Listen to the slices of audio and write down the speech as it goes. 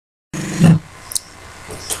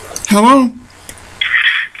Hello? Is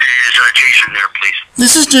Jason there, please?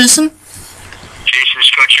 This is Jason. Jason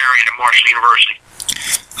is Coach Herrion at Marshall University.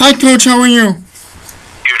 Hi, Coach. How are you?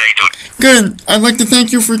 Good, how you doing? Good. I'd like to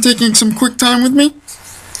thank you for taking some quick time with me.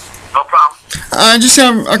 No problem. I just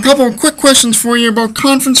have a couple of quick questions for you about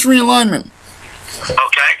conference realignment.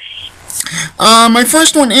 Okay. My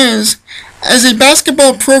first one is, as a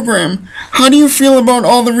basketball program, how do you feel about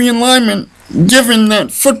all the realignment, given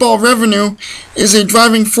that football revenue is a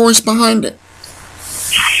driving force behind it?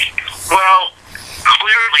 Well,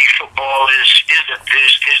 clearly football is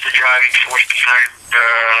the driving force behind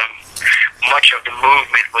much of the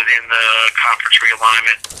movement within the conference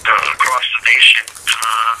realignment across the nation.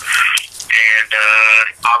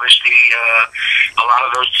 Obviously, a lot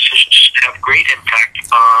of those decisions have great impact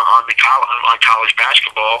on college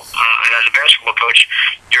basketball. And as a basketball coach,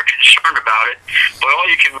 you're concerned about it. But all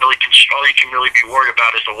you can really be worried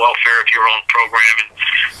about is the welfare of your own program. And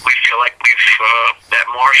we feel like at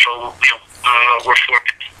Marshall, we're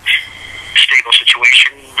fortunate. Stable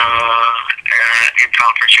situation in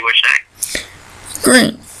Conference USA.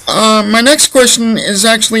 Great. My next question is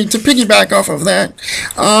actually to piggyback off of that.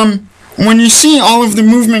 When you see all of the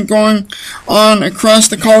movement going on across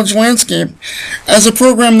the college landscape, as a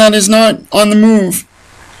program that is not on the move,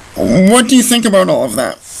 what do you think about all of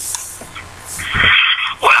that?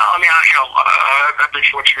 Well, I mean, I've been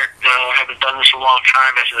fortunate, having done this a long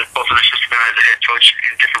time as both an assistant and as a head coach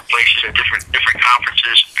in different places at different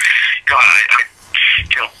conferences. I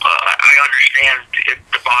understand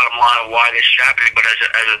the bottom line of why this is happening, but as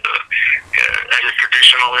a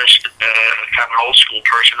traditionalist, kind of an old school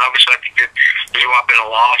person, obviously I think that there's been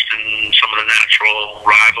a loss in some of the natural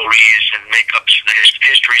rivalries and makeups and the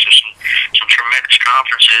histories of some tremendous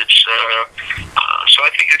conferences. So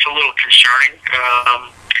I think it's a little concerning.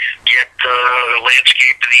 Yet the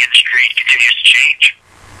landscape of the industry continues to change.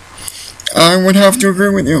 I would have to agree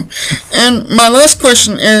with you. And my last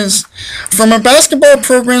question is, from a basketball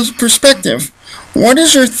program's perspective, what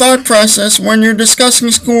is your thought process when you're discussing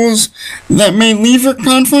schools that may leave your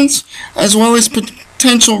conference, as well as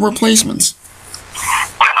potential replacements?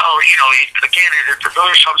 Well, again,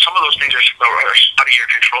 some of those things are out of your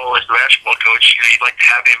control as the basketball coach. You'd like to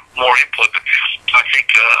have more input, but I think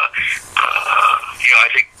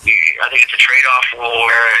I think it's a trade-off.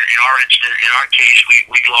 Where in our case,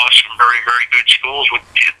 we lost some very, very good schools with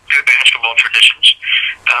good basketball traditions,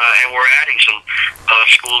 and we're adding some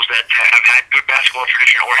schools that have had good basketball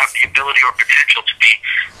tradition or have the ability or potential to be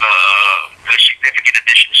significant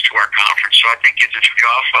additions to our conference. So I think it's a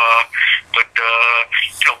trade-off, but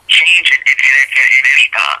change in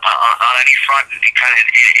any on any front, kind of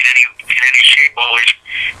in any shape, always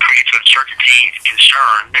creates uncertainty and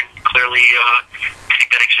concern, and clearly I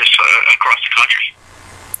think that exists across the country.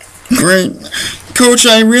 Great. Coach,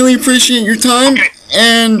 I really appreciate your time. Okay.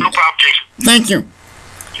 And no problem, Jason. Thank you.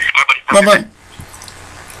 Bye-bye. Bye-bye.